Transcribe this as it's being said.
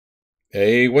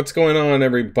Hey, what's going on,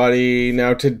 everybody?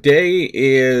 Now,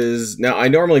 I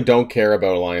normally don't care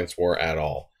about Alliance War at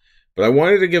all, but I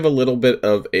wanted to give a little bit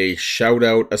of a shout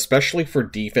out, especially for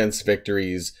defense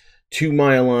victories to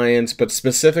my alliance, but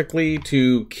specifically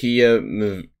to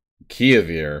Kievir.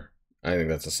 I think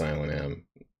that's a silent M,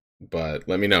 but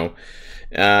let me know.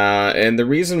 And the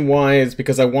reason why is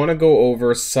because I want to go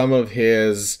over some of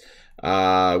his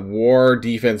war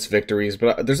defense victories,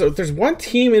 but there's one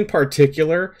team in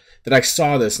particular that I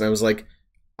saw this and I was like,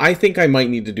 I think I might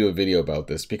need to do a video about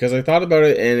this because I thought about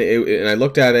it and I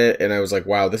looked at it and I was like,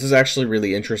 wow, this is actually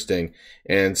really interesting.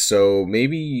 And so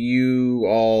maybe you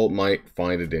all might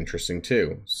find it interesting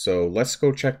too. So let's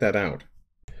go check that out.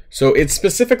 So it's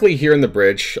specifically here in the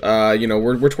bridge.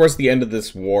 We're towards the end of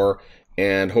this war,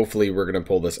 and hopefully we're going to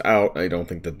pull this out. I don't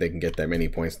think that they can get that many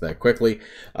points that quickly.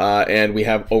 And we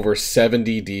have over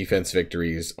 70 defense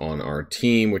victories on our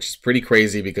team, which is pretty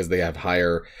crazy because they have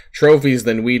higher trophies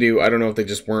than we do. I don't know if they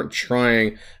just weren't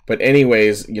trying. But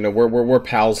anyways, we're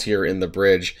pals here in the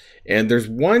bridge. And there's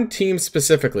one team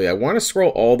specifically. I want to scroll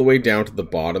all the way down to the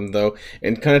bottom, though,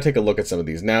 and kind of take a look at some of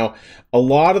these. Now, a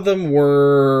lot of them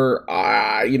were,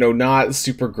 not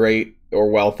super great or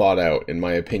well thought out, in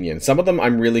my opinion. Some of them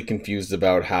I'm really confused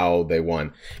about how they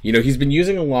won. He's been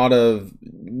using a lot of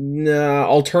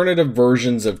alternative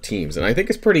versions of teams, and I think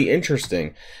it's pretty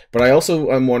interesting. But I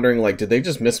also am wondering, like, did they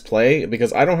just misplay?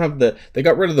 Because I don't have they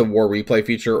got rid of the war replay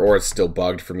feature, or it's still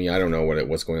bugged for me. I don't know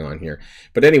what's going on here.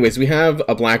 But anyways, we have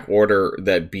a Black Order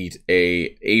that beat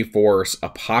a Force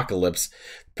Apocalypse.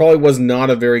 Probably was not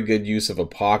a very good use of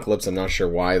Apocalypse. I'm not sure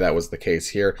why that was the case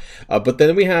here. But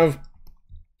then we have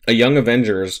a Young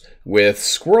Avengers with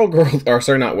Squirrel Girl, or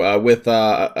sorry, not with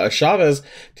CHAVEZ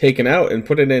taken out and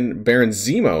put it in Baron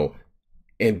Zemo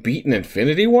and beaten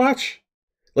Infinity Watch.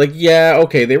 Like, yeah,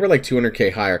 okay, they were like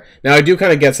 200k higher. Now I do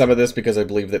kind of get some of this because I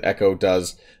believe that Echo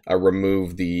does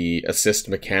remove the assist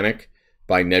mechanic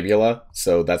by Nebula,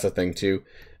 so that's a thing too.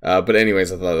 But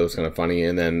anyways, I thought it was kind of funny,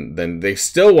 and then they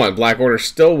still won. Black Order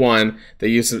still won. They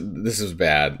used this is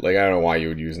bad. Like, I don't know why you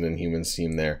would use an Inhumans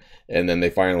team there. And then they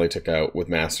finally took out with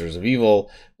Masters of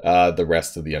Evil the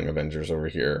rest of the Young Avengers over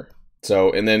here.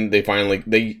 So, and then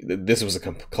this was a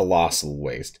colossal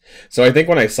waste. So I think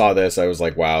when I saw this, I was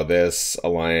like, wow, this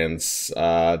alliance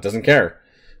doesn't care.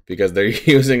 Because they're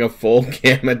using a full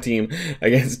Gamma team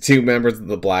against two members of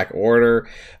the Black Order.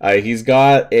 He's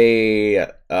got a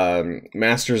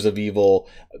Masters of Evil.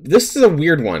 This is a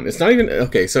weird one. It's not even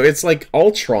okay. So it's like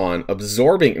Ultron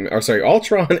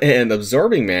and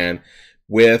Absorbing Man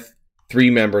with 3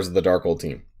 members of the Darkhold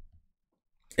team.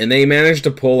 And they managed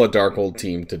to pull a Darkhold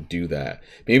team to do that.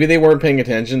 Maybe they weren't paying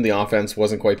attention. The offense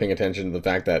wasn't quite paying attention to the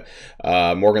fact that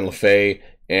Morgan Le Fay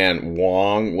and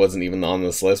Wong wasn't even on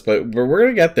this list, but we're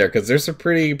gonna get there because there's some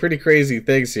pretty crazy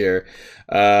things here.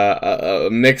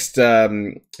 Mixed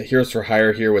Heroes for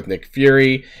Hire here with Nick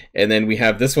Fury, and then we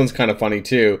have this one's kind of funny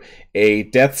too. A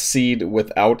Death Seed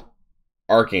without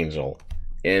Archangel,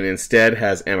 and instead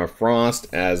has Emma Frost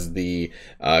as the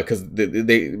because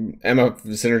Emma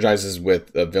synergizes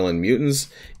with villain mutants,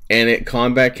 and it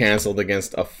combat canceled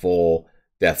against a full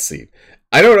Death Seed.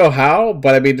 I don't know how,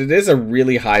 but I mean, it is a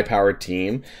really high-powered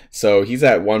team. So he's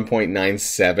at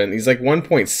 1.97. He's like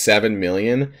 1.7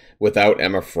 million without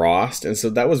Emma Frost. And so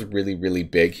that was really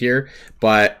big here.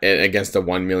 But against a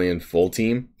 1 million full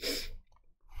team.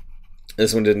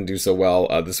 This one didn't do so well.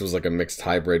 This was like a mixed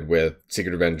hybrid with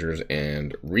Secret Avengers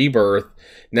and Rebirth.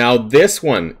 Now, this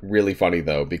one, really funny,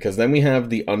 though, because then we have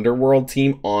the Underworld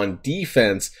team on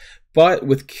defense, but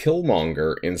with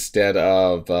Killmonger instead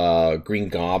of Green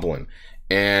Goblin.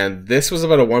 And this was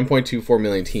about a 1.24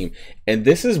 million team. And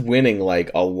this is winning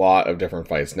like a lot of different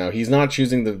fights. Now, he's not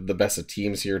choosing the best of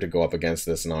teams here to go up against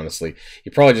this. And honestly, he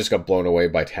probably just got blown away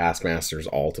by Taskmaster's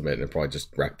ultimate and probably just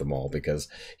wrecked them all because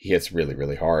he hits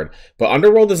really hard. But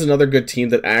Underworld is another good team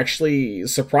that actually,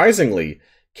 surprisingly,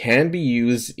 can be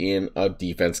used in a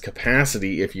defense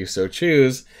capacity if you so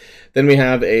choose. Then we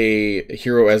have a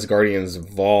Hero as Guardians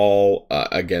Vol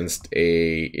against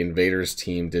a Invaders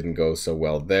team. Didn't go so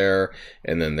well there.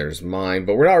 And then there's mine.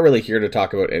 But we're not really here to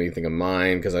talk about anything of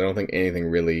mine because I don't think anything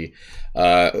really,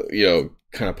 kind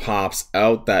of pops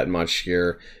out that much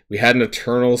here. We had an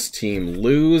Eternals team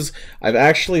lose. I've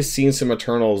actually seen some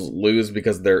Eternals lose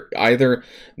because they're either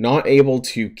not able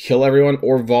to kill everyone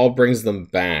or Vol brings them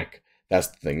back. That's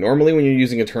the thing. Normally, when you're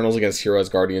using Eternals against Heroes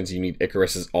Guardians, you need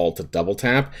Icarus's ult to double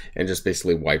tap and just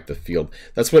basically wipe the field.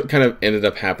 That's what kind of ended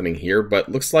up happening here, but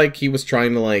looks like he was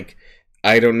trying to, like,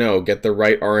 I don't know, get the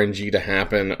right RNG to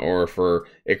happen or for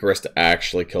Icarus to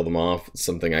actually kill them off.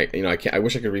 Something I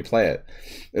wish I could replay it.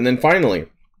 And then finally,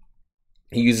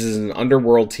 He uses an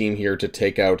underworld team here to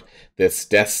take out this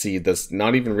Death Seed that's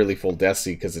not even really full Death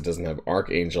Seed because it doesn't have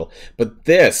Archangel. But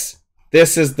this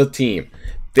is the team.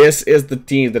 This is the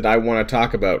team that I want to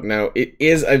talk about. Now, it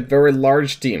is a very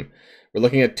large team. We're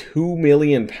looking at 2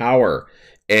 million power,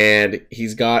 and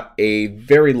he's got a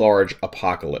very large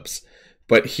Apocalypse.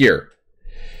 But here,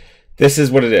 this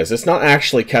is what it is. It's not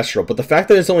actually Kestrel, but the fact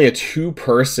that it's only a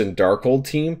 2-person Darkhold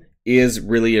team is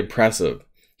really impressive.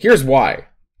 Here's why.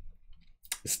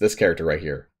 It's this character right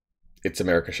here. It's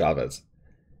America Chavez.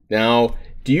 Now,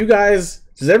 does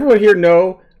everyone here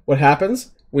know what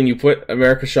happens when you put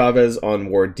America Chavez on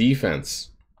war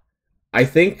defense? I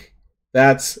think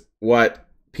that's what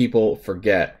people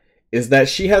forget, is that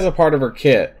she has a part of her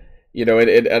kit. You know,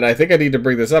 and I think I need to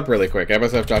bring this up really quick.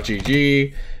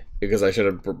 MSF.GG, because I should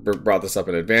have brought this up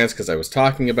in advance because I was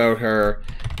talking about her.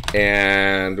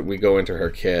 And we go into her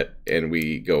kit, and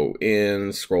we go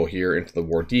in, scroll here into the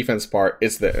war defense part.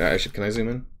 It's the, can I zoom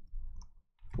in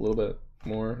a little bit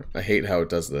more? I hate how it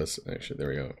does this. Actually, there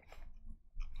we go.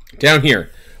 Down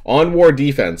here, on war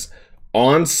defense,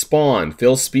 on spawn,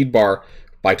 fill speed bar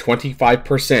by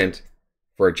 25%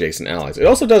 for adjacent allies. It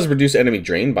also does reduce enemy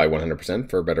drain by 100%,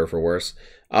 for better or for worse.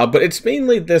 But it's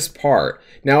mainly this part.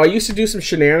 Now, I used to do some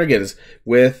shenanigans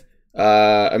with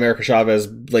America Chavez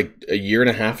like a year and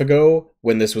a half ago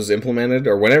when this was implemented,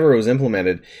 or whenever it was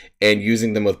implemented, and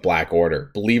using them with Black Order,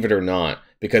 believe it or not,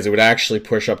 because it would actually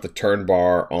push up the turn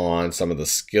bar on some of the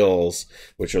skills,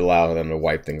 which would allow them to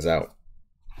wipe things out.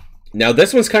 Now,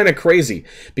 this one's kind of crazy,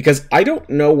 because I don't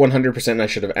know 100%, I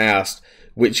should have asked,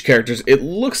 which characters. It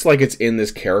looks like it's in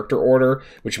this character order,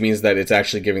 which means that it's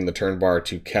actually giving the turn bar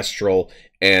to Kestrel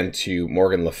and to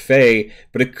Morgan Le Fay,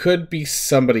 but it could be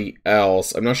somebody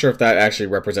else. I'm not sure if that actually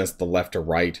represents the left or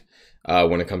right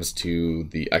when it comes to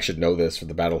the... I should know this for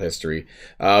the battle history.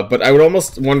 But I would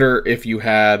almost wonder if you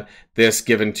had this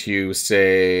given to,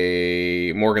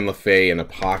 say, Morgan Le Fay and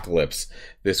Apocalypse.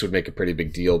 This would make a pretty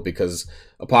big deal, because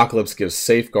Apocalypse gives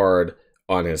Safeguard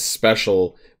on his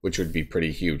special, which would be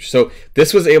pretty huge. So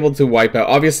this was able to wipe out,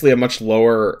 obviously, a much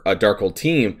lower Darkhold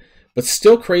team, but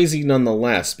still crazy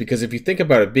nonetheless, because if you think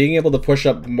about it, being able to push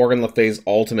up Morgan Le Fay's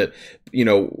ultimate, you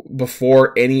know,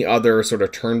 before any other sort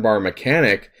of turn bar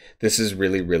mechanic, this is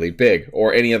really, really big,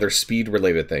 or any other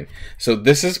speed-related thing. So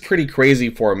this is pretty crazy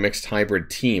for a mixed hybrid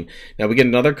team. Now, we get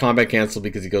another combat cancel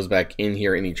because he goes back in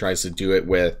here and he tries to do it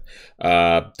with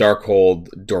Darkhold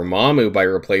Dormammu by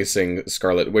replacing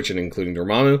Scarlet Witch and including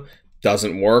Dormammu.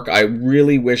 Doesn't work. I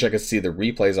really wish I could see the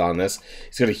replays on this.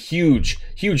 He's got a huge,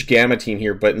 huge Gamma team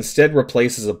here, but instead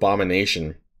replaces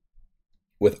Abomination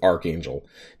with Archangel.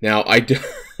 Now, I do...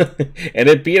 and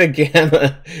it beat a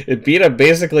Gamma. It beat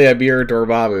basically a mirror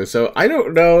Dormammu. So I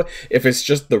don't know if it's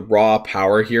just the raw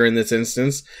power here in this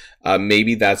instance.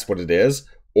 Maybe that's what it is.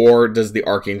 Or does the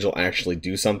Archangel actually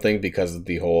do something because of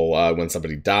the whole, when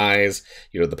somebody dies,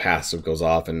 you know, the passive goes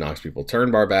off and knocks people turn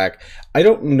bar back. I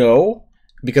don't know,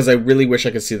 because I really wish I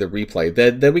could see the replay.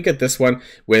 Then we get this one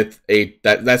with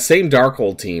that same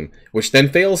Darkhold team, which then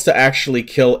fails to actually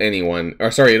kill anyone.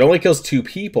 Or sorry, it only kills 2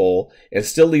 people and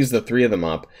still leaves the 3 of them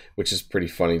up, which is pretty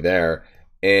funny there.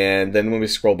 And then when we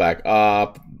scroll back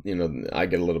up, you know, I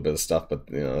get a little bit of stuff, but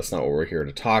you know, that's not what we're here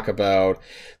to talk about.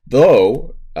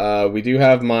 Though we do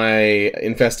have my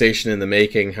infestation in the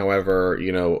making. However,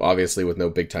 you know, obviously with no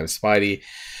big time Spidey,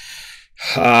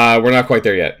 we're not quite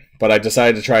there yet. But I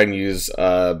decided to try and use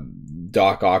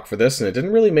Doc Ock for this, and it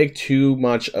didn't really make too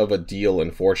much of a deal,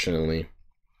 unfortunately.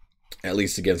 At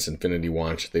least against Infinity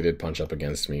Watch. They did punch up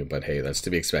against me, but hey, that's to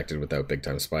be expected without Big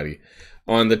Time Spidey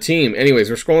on the team.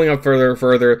 Anyways, we're scrolling up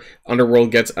further.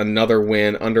 Underworld gets another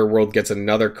win. Underworld gets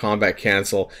another combat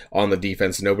cancel on the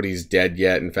defense. Nobody's dead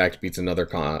yet. In fact, beats another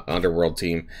Underworld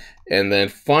team. And then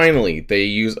finally, they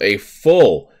use a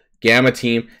full Gamma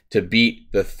team to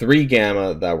beat the 3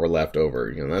 Gamma that were left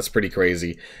over. You know, that's pretty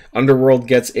crazy. Underworld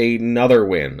gets another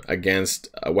win against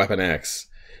Weapon X.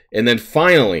 And then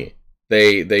finally,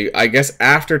 I guess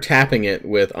after tapping it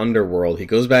with Underworld, he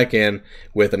goes back in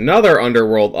with another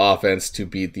Underworld offense to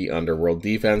beat the Underworld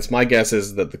defense. My guess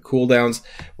is that the cooldowns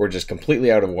were just completely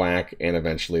out of whack, and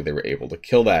eventually they were able to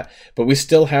kill that. But we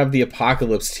still have the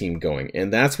Apocalypse team going,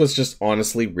 and that's what's just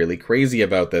honestly really crazy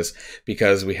about this,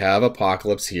 because we have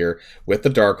Apocalypse here with the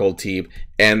Darkhold team,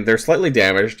 and they're slightly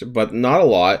damaged, but not a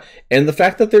lot. And the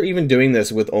fact that they're even doing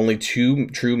this with only 2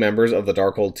 true members of the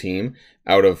Darkhold team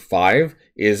out of 5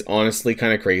 is honestly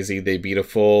kind of crazy. They beat a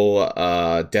full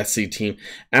Death Seed team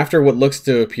after what looks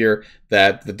to appear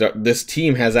that this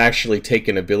team has actually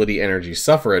taken ability energy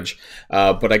suffrage.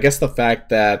 But I guess the fact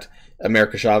that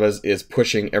America Chavez is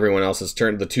pushing everyone else's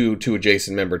turn, the two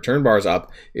adjacent member turn bars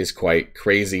up is quite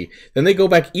crazy. Then they go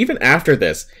back, even after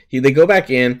this, they go back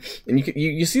in, and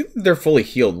you see that they're fully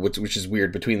healed, which is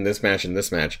weird between this match and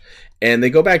this match. And they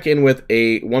go back in with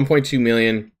a 1.2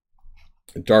 million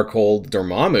Darkhold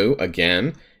Dormammu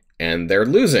again, and they're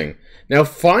losing. Now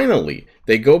finally,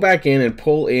 they go back in and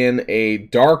pull in a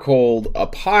Darkhold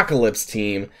Apocalypse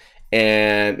team,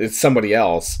 and it's somebody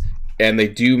else, and they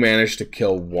do manage to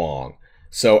kill Wong.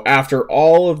 So after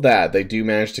all of that, they do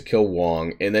manage to kill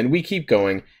Wong, and then we keep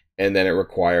going, and then it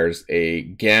requires a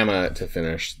Gamma to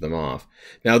finish them off.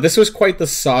 Now this was quite the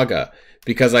saga,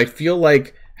 because I feel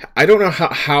like, I don't know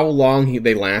how long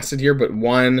they lasted here, but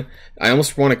one, I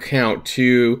almost want to count,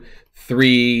 2,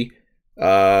 3,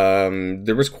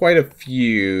 there was quite a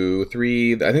few,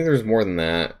 3, I think there was more than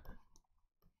that.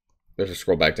 Let's just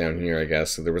scroll back down here, I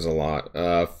guess. So there was a lot.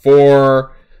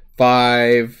 4,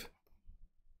 5.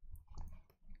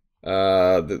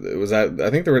 Was that?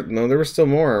 I think there was still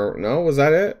more. No, was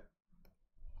that it?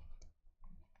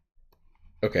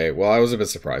 Okay, well, I was a bit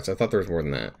surprised. I thought there was more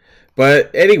than that.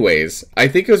 But anyways, I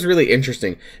think it was really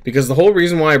interesting because the whole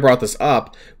reason why I brought this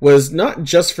up was not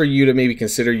just for you to maybe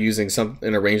consider using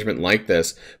an arrangement like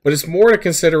this, but it's more to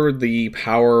consider the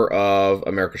power of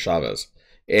America Chavez.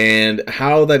 And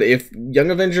how that if Young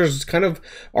Avengers kind of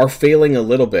are failing a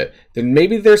little bit, then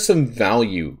maybe there's some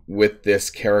value with this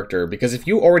character. Because if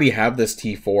you already have this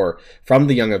T4 from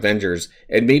the Young Avengers,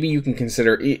 and maybe you can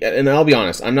consider, and I'll be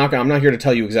honest, I'm not here to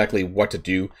tell you exactly what to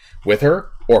do with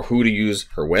her or who to use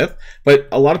her with, but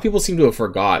a lot of people seem to have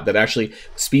forgot that actually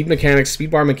speed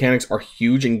bar mechanics are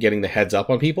huge in getting the heads up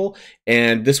on people,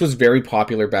 and this was very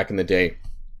popular back in the day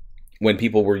when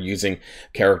people were using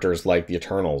characters like the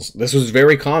Eternals. This was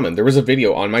very common. There was a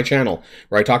video on my channel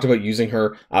where I talked about using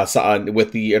her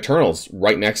with the Eternals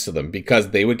right next to them because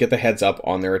they would get the heads up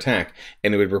on their attack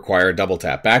and it would require a double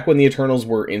tap. Back when the Eternals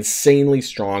were insanely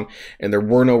strong and there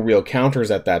were no real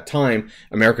counters at that time,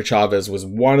 America Chavez was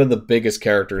one of the biggest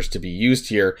characters to be used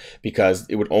here because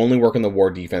it would only work on the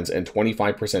war defense, and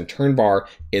 25% turn bar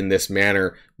in this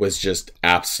manner was just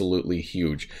absolutely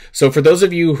huge. So for those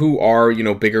of you who are,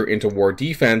 bigger into war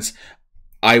defense,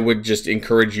 I would just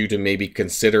encourage you to maybe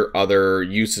consider other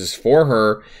uses for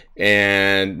her,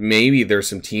 and maybe there's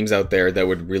some teams out there that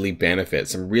would really benefit,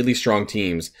 some really strong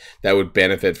teams that would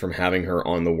benefit from having her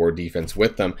on the war defense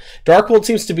with them. Darkhold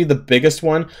seems to be the biggest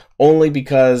one, only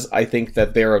because I think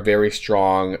that they're a very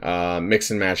strong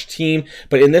mix and match team,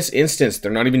 but in this instance,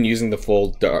 they're not even using the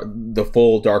full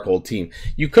Darkhold team.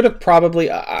 You could have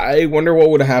probably, I wonder what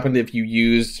would have happened if you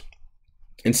used,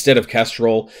 instead of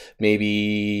Kestrel,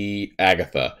 maybe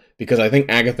Agatha, because I think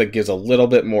Agatha gives a little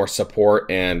bit more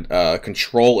support and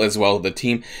control as well of the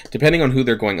team, depending on who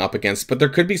they're going up against. But there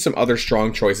could be some other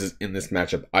strong choices in this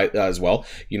matchup as well.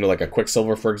 Like a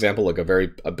Quicksilver, for example, like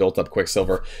a built-up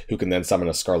Quicksilver who can then summon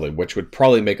a Scarlet, which would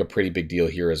probably make a pretty big deal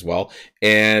here as well.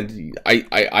 And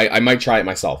I might try it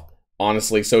myself,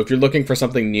 honestly. So if you're looking for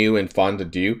something new and fun to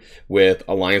do with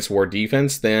Alliance War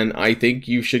Defense, then I think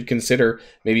you should consider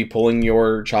maybe pulling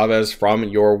your Chavez from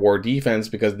your War Defense,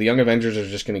 because the Young Avengers are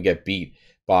just going to get beat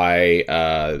by,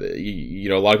 a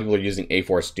lot of people are using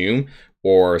A-Force Doom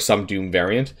or some Doom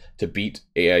variant to beat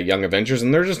Young Avengers,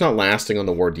 and they're just not lasting on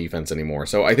the War Defense anymore.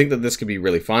 So I think that this could be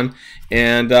really fun,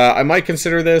 and I might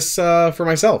consider this for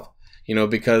myself,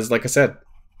 because like I said,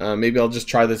 maybe I'll just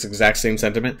try this exact same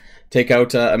sentiment. Take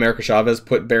out America Chavez,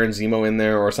 put Baron Zemo in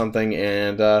there or something,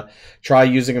 and try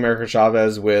using America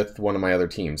Chavez with one of my other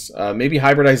teams. Maybe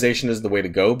hybridization is the way to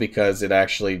go, because it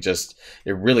actually it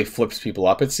really flips people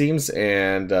up, it seems,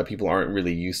 and people aren't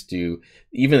really used to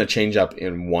even a change up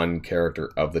in one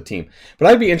character of the team. But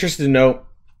I'd be interested to know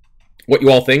what you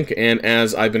all think, and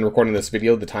as I've been recording this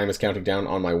video, the time is counting down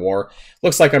on my war.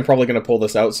 Looks like I'm probably going to pull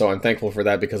this out, so I'm thankful for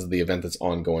that because of the event that's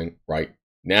ongoing right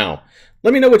now.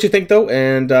 Let me know what you think, though,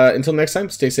 and until next time,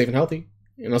 stay safe and healthy,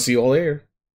 and I'll see you all later.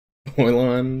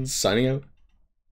 Boilon, signing out.